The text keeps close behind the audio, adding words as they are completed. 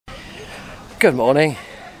Good morning.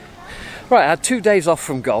 Right, I had 2 days off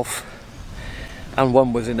from golf and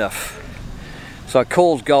one was enough. So I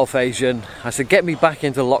called Golf Asian. I said, get me back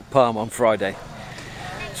into Loch Palm on Friday.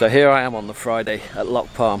 So here I am on the Friday at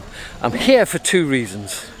Loch Palm. I'm here for 2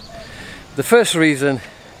 reasons. The first reason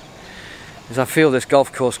is I feel this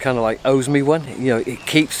golf course kind of like owes me one. You know, it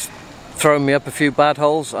keeps throwing me up a few bad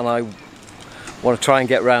holes and I want to try and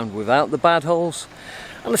get round without the bad holes.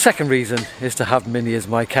 And the second reason is to have Minnie as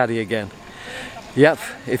my caddy again. Yep,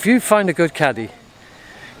 if you find a good caddy,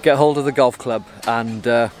 get hold of the golf club and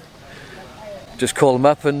just call them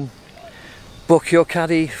up and book your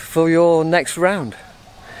caddy for your next round.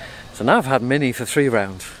 So now I've had Minnie for 3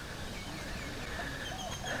 rounds.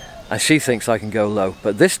 And she thinks I can go low,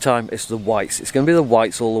 but this time it's the whites. It's going to be the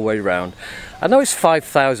whites all the way round. I know it's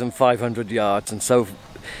 5,500 yards and so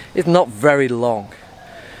it's not very long.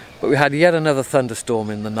 But we had yet another thunderstorm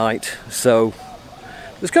in the night, so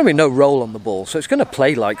there's going to be no roll on the ball, so it's going to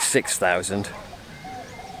play like 6,000.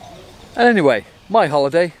 And anyway, my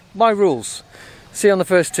holiday, my rules. See you on the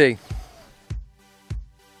first tee.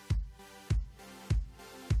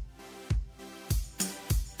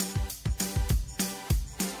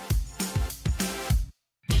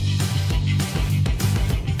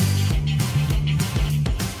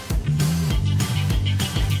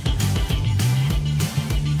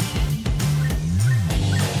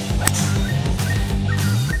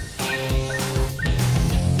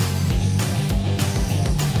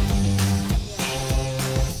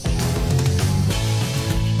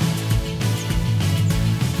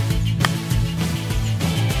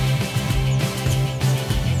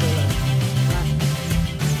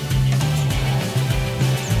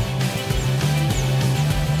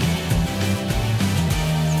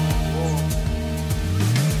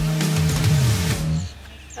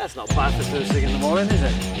 That's not bad for first thing in the morning, is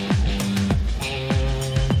it?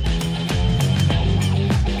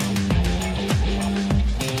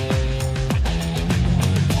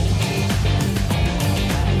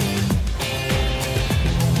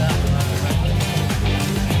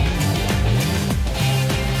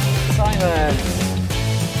 Simon!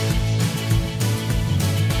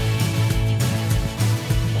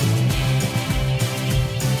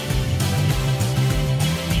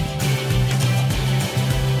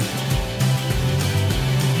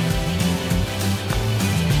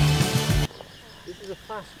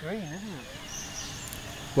 Fast green, isn't it?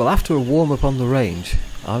 Well, after a warm-up on the range,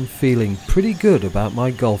 I'm feeling pretty good about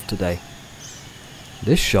my golf today.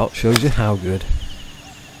 This shot shows you how good.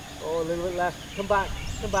 Oh, a little bit left. Come back,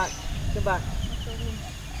 come back, come back.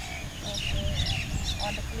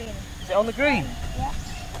 On the green. Is it on the green? Yeah.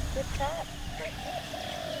 Good shot.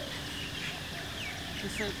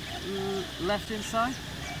 Is it left inside?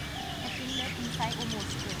 I think left inside almost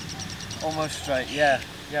straight. Almost straight, yeah.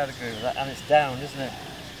 Yeah, I'd agree with that. And it's down, isn't it?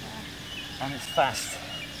 Yeah. And it's fast.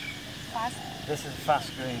 Fast? This is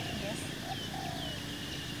fast green. Yes.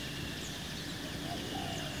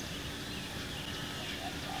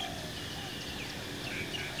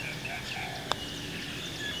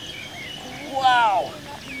 Wow!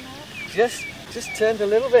 Just turned a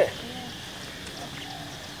little bit.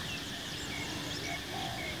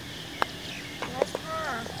 Nice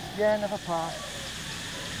par. Yeah, another par.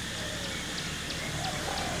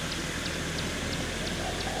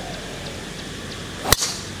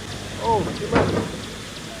 Oh, too much.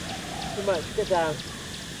 Too much. Get down.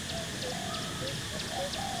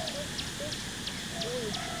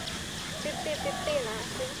 50-50 now.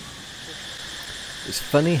 It's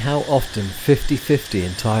funny how often 50-50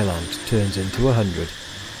 in Thailand turns into 100.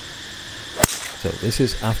 So this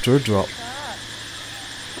is after a drop.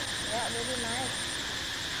 Yeah, really nice.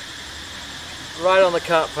 Right on the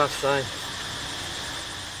cart path sign.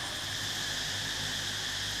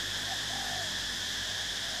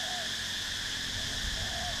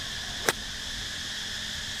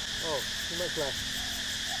 Oh, too much left.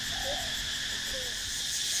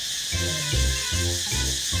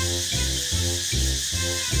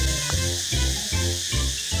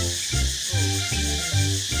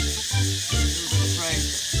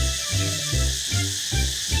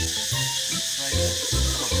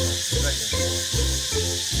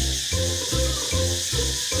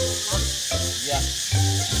 Yeah.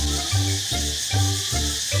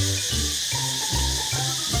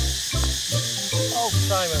 Oh,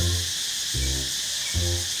 Simon.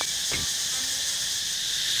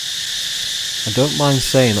 I don't mind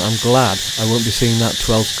saying I'm glad I won't be seeing that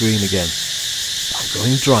 12th green again. I'm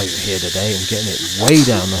going driver here today and getting it way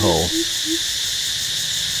down the hole.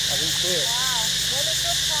 I didn't see it. Wow, really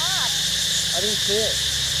good shot. I didn't see it.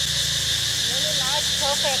 Really nice,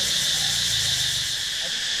 perfect.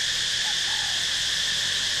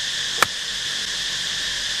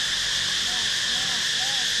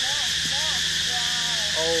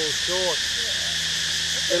 short.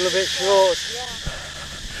 A little bit short.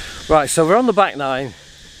 Right, so we're on the back nine.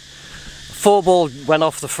 4 ball went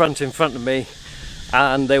off the front in front of me,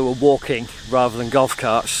 and they were walking rather than golf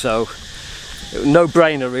carts, so it was no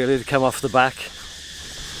brainer really to come off the back.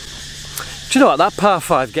 Do you know what, that par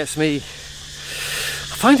 5 gets me,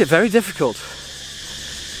 I find it very difficult.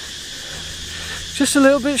 Just a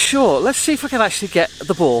little bit short. Let's see if I can actually get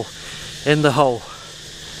the ball in the hole.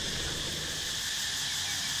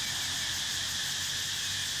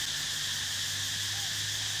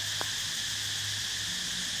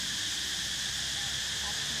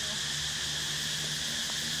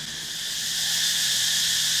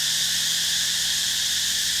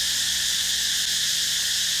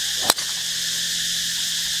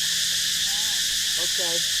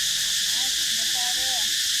 Okay.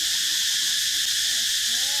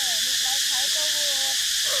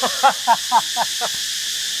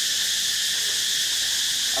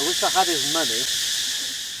 I wish I had his money.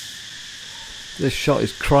 This shot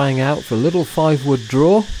is crying out for a little 5-wood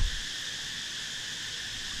draw.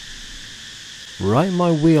 Right in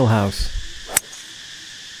my wheelhouse.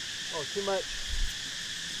 Oh, too much.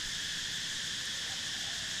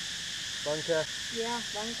 Bunker. Yeah,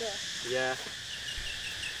 bunker. Yeah.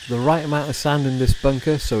 The right amount of sand in this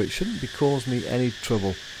bunker, so it shouldn't be causing me any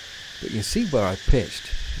trouble. But you can see where I pitched.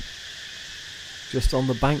 Just on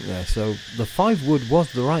the bank there, so the 5-wood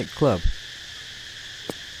was the right club.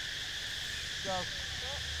 Go.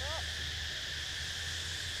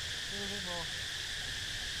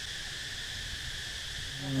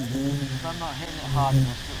 If I'm not hitting it hard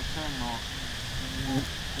enough, it'll turn more.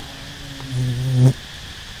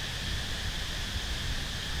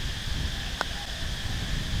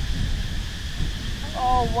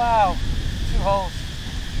 Oh wow! 2 holes.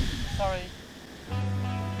 Sorry.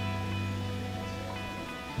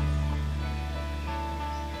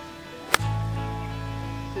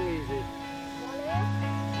 Too easy.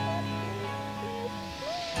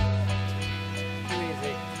 Too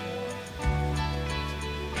easy.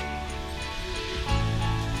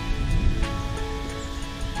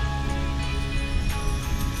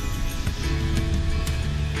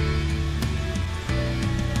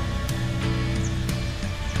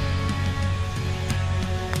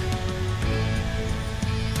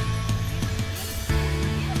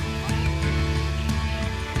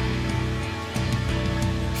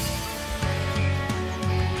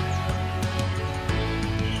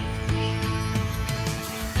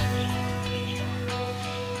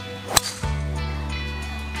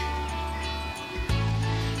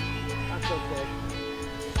 Okay.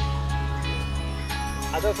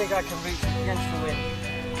 I don't think I can reach against the wind.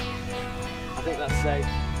 I think that's safe.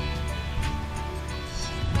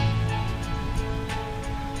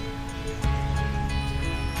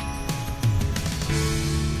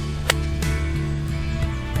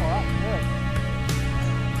 Oh, that's good.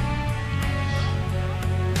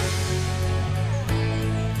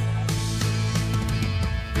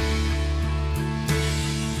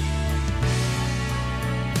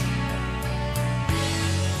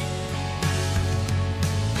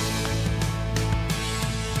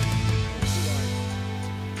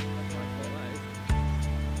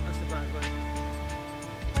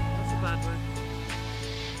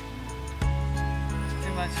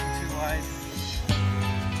 Too wide.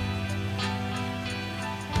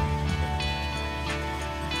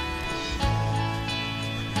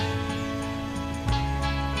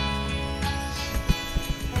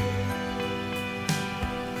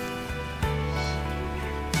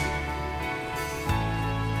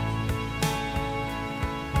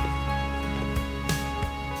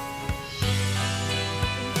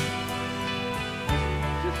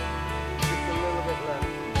 Just a little bit left.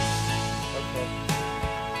 Okay.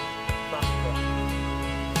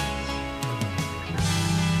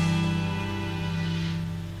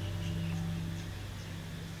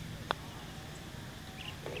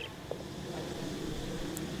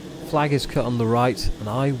 Flag is cut on the right, and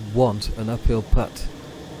I want an uphill putt.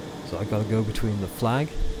 So I got to go between the flag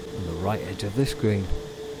and the right edge of this green.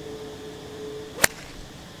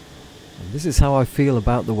 And this is how I feel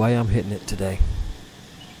about the way I'm hitting it today.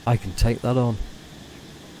 I can take that on.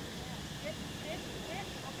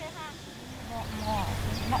 More.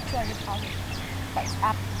 Not sure you call it, but it's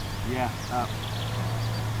up. Yeah, up.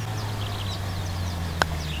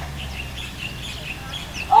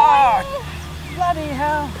 Oh, bloody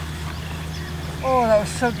hell. Oh, that was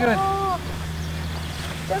so good. Oh,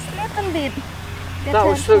 just a little bit. That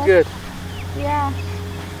was so good. Yeah.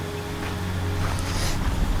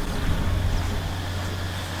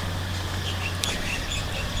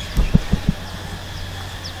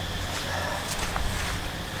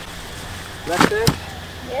 That's it?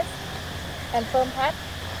 Yes. And firm putt.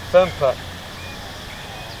 Firm putt.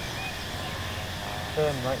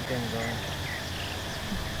 Firm right ding dong.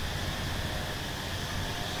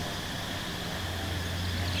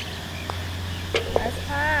 Nice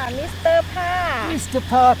par, Mr. Par. Mr.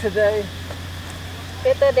 Par today.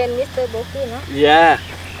 Better than Mr. Bogey, no? Yeah.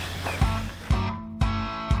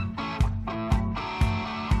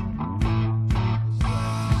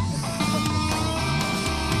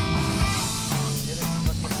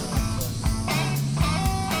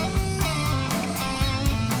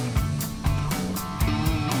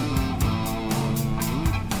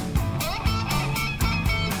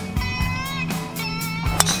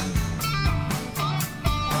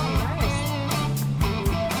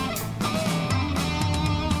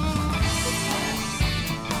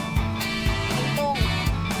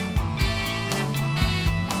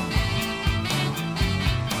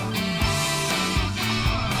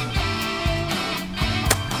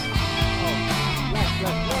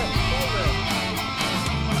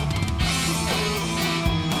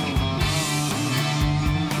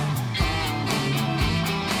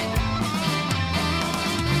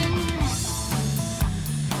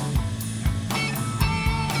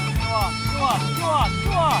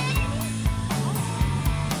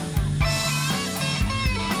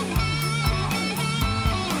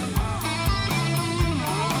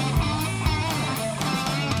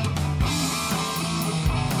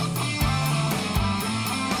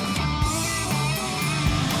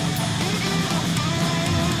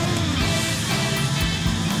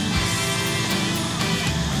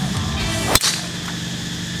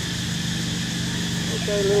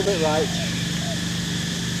 Okay, a little bit right.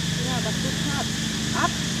 Yeah, but good putt.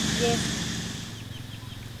 Up. Yes.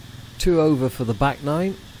 2 over for the back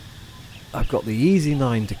 9. I've got the easy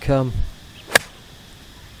 9 to come.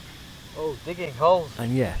 Oh, digging holes.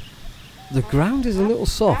 And yeah, the ground is a little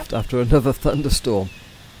soft after another thunderstorm.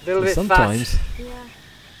 A little But bit sometimes fat. Yeah.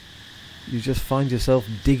 you just find yourself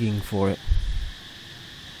digging for it.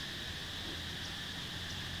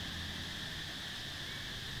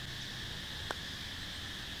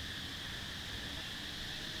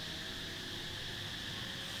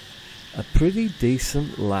 A pretty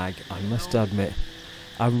decent lag, I must admit.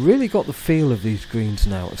 I've really got the feel of these greens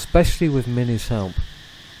now, especially with Minnie's help.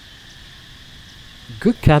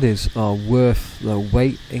 Good caddies are worth their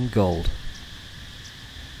weight in gold.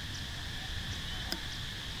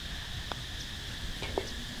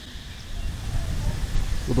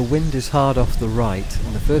 Well, the wind is hard off the right,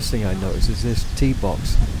 and the first thing I notice is this tee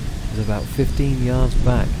box is about 15 yards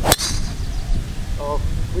back. Oh,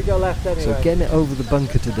 we go left anyway. So getting it over the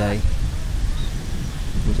bunker today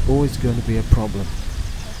was always going to be a problem.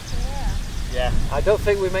 Yeah, I don't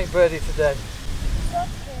think we make birdie today.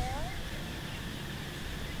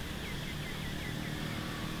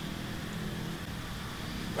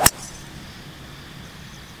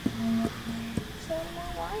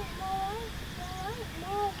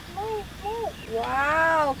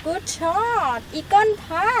 Wow, good shot. Eagle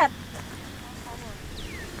putt.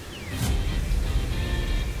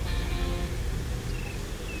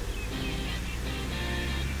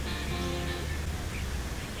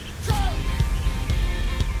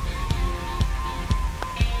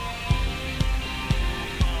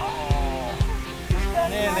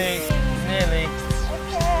 Nearly, nearly.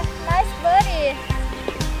 Okay, nice birdie.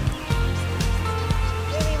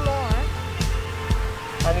 Maybe more.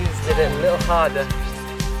 I need to do it a little harder.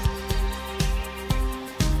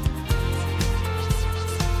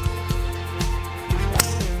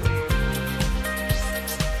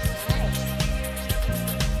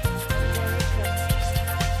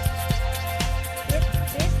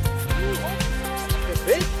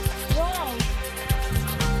 Wow.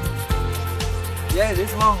 Yeah, it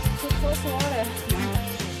is long. Too close water.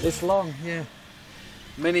 It's long, yeah.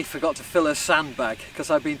 Minnie forgot to fill her sandbag because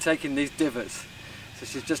I've been taking these divots. So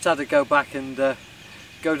she's just had to go back and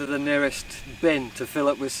go to the nearest bin to fill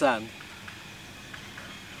up with sand.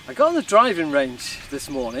 I got on the driving range this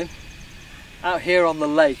morning, out here on the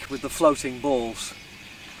lake with the floating balls.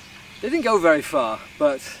 They didn't go very far,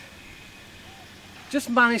 but just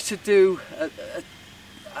managed to do,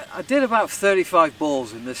 I did about 35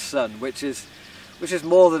 balls in this sun, which is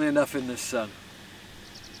more than enough in this sun.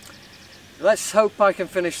 Let's hope I can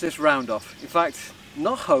finish this round off. In fact,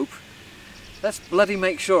 not hope, let's bloody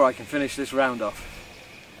make sure I can finish this round off.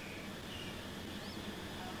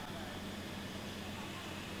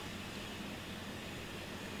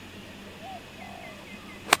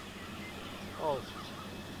 Oh.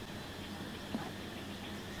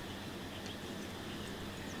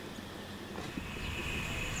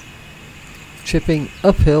 chipping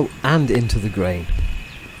uphill and into the grain.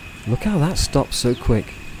 Look how that stops so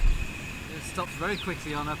quick. It stops very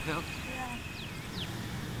quickly on uphill.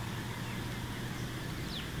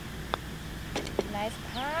 Nice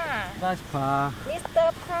par. Nice par.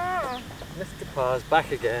 Mr. Par. Mr. Par's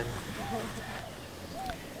back again.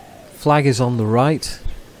 Flag is on the right.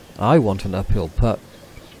 I want an uphill putt,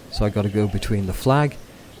 so I got to go between the flag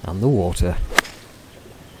and the water.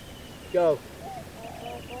 Go.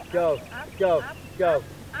 Go. Go. Go.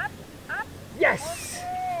 Yes!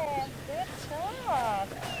 Yeah, good shot.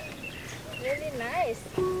 Really nice.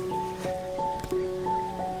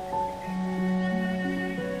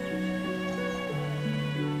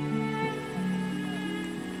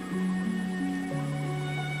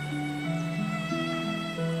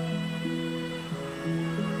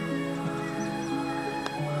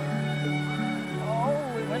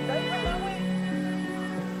 Oh, we went that way, that way.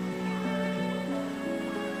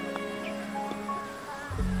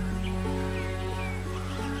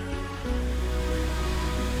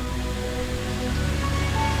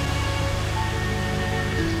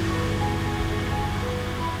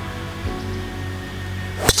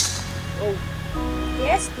 Oh,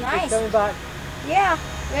 Yes, it's nice. coming back. Yeah,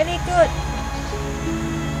 very good.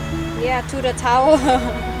 Yeah, to the tower.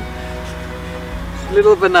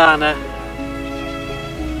 Little banana.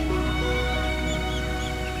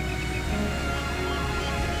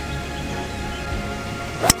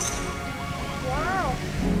 Wow,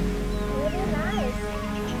 really nice.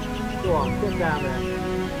 Go on, get down there.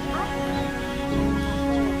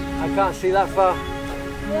 I can't see that far.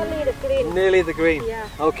 Nearly the green. Nearly the green. Yeah.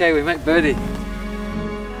 Okay, we make birdie.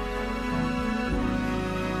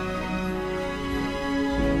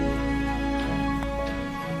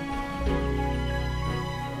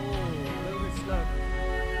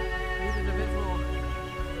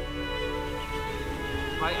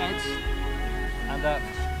 Right edge and up.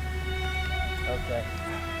 Okay.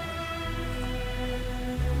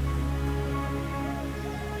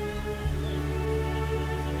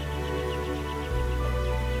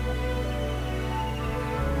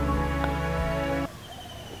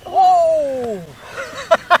 Oh!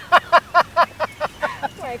 Oh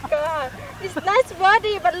my god, it's nice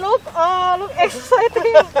body, but look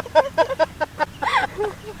exciting.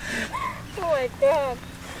 Oh my god,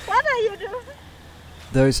 what are you doing?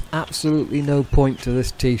 There is absolutely no point to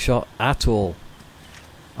this tee shot at all.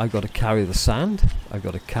 I've got to carry the sand, I've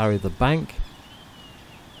got to carry the bank,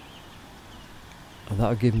 and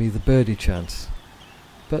that'll give me the birdie chance.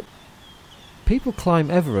 But people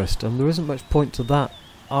climb Everest and there isn't much point to that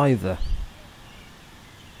either.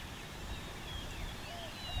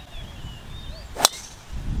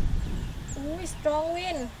 Ooh, strong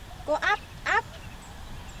wind. Go up, up,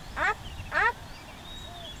 up, up.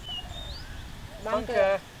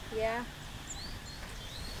 Bunker. Yeah.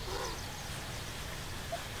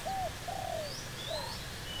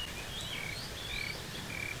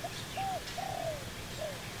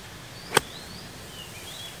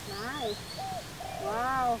 Nice.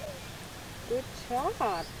 Wow. Good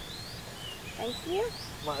shot. Thank you.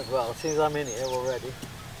 Might as well, as soon as I'm in here already.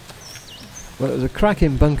 Well, it was a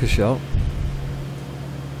cracking bunker shot,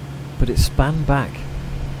 but it span back.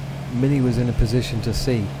 Minnie was in a position to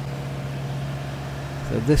see.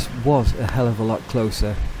 So this was a hell of a lot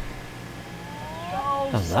closer.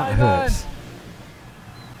 And that hurts.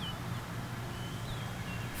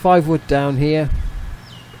 5 wood down here.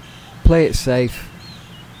 Play it safe.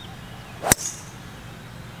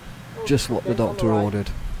 Just what the doctor ordered.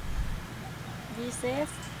 Be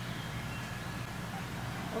safe.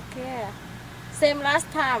 Okay. Same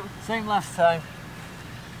last time. Same last time.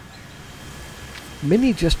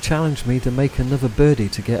 Minnie just challenged me to make another birdie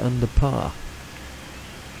to get under par.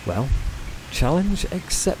 Well, challenge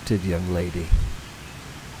accepted, young lady.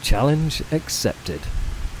 Challenge accepted.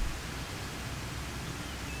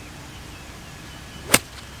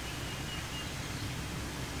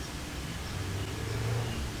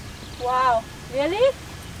 Wow. Really?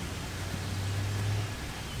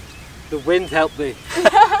 The wind helped me.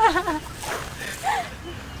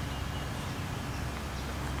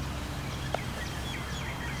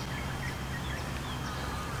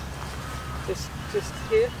 Just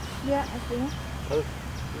here, Yeah, I think.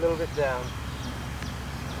 a little bit down.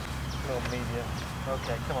 A little medium.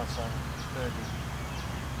 Okay, come on, son. Birdie.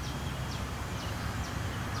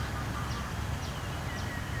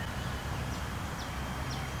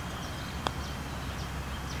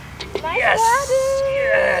 Nice Yes! birdie.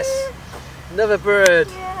 Yes! Another bird.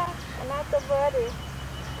 Yeah, another birdie.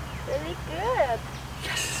 Very good.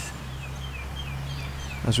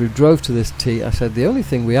 As we drove to this tee, I said the only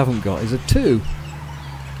thing we haven't got is a 2.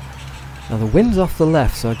 Now the wind's off the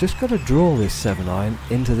left, so I just got to draw this 7-iron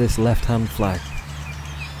into this left-hand flag.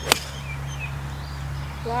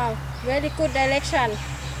 Wow, very good direction.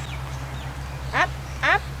 Up,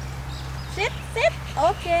 up. Sit, sit.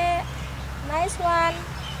 Okay. Nice one.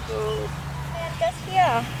 And just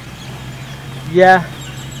here. Yeah.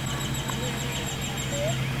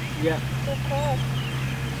 Yeah. Of course.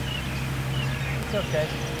 It's okay.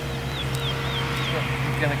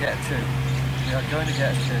 You're going to get a 2. We are going to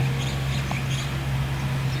get a 2.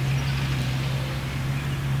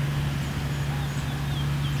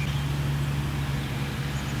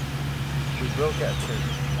 We will get a 2,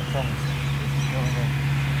 I promise. No, no.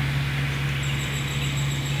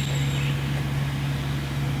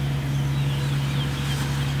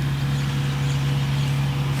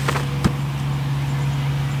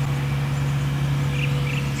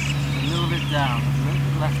 A little bit down, a little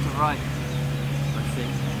bit left to right, I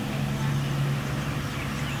think.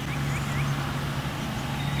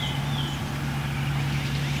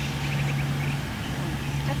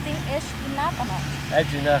 I think edge enough or not?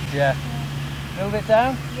 Edge enough, yeah. A little bit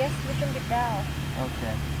down? Yes, little bit down.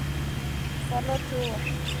 Okay. Follow through. We're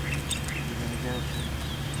going to get it.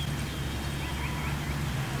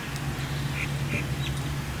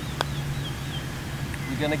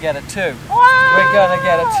 We're going to get a 2. Wow! We're going to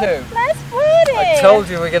get a 2. Nice birdie! I told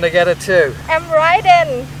you we're going to get a 2. I'm right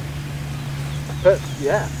then. But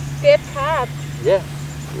yeah, Great path. yeah.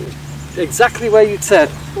 Exactly where you said.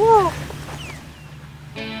 Wow.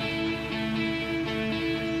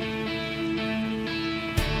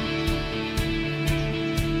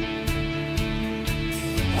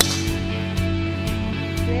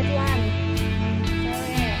 Great one.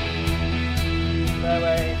 Sorry.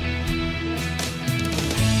 Fairway.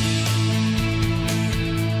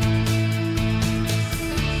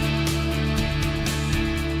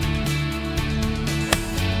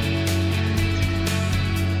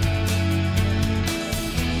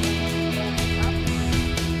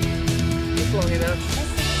 Just long enough.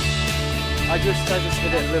 I just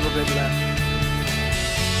hit it a little bit left.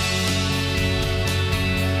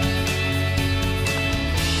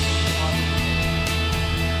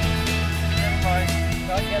 Never mind.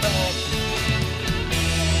 Can't get them all.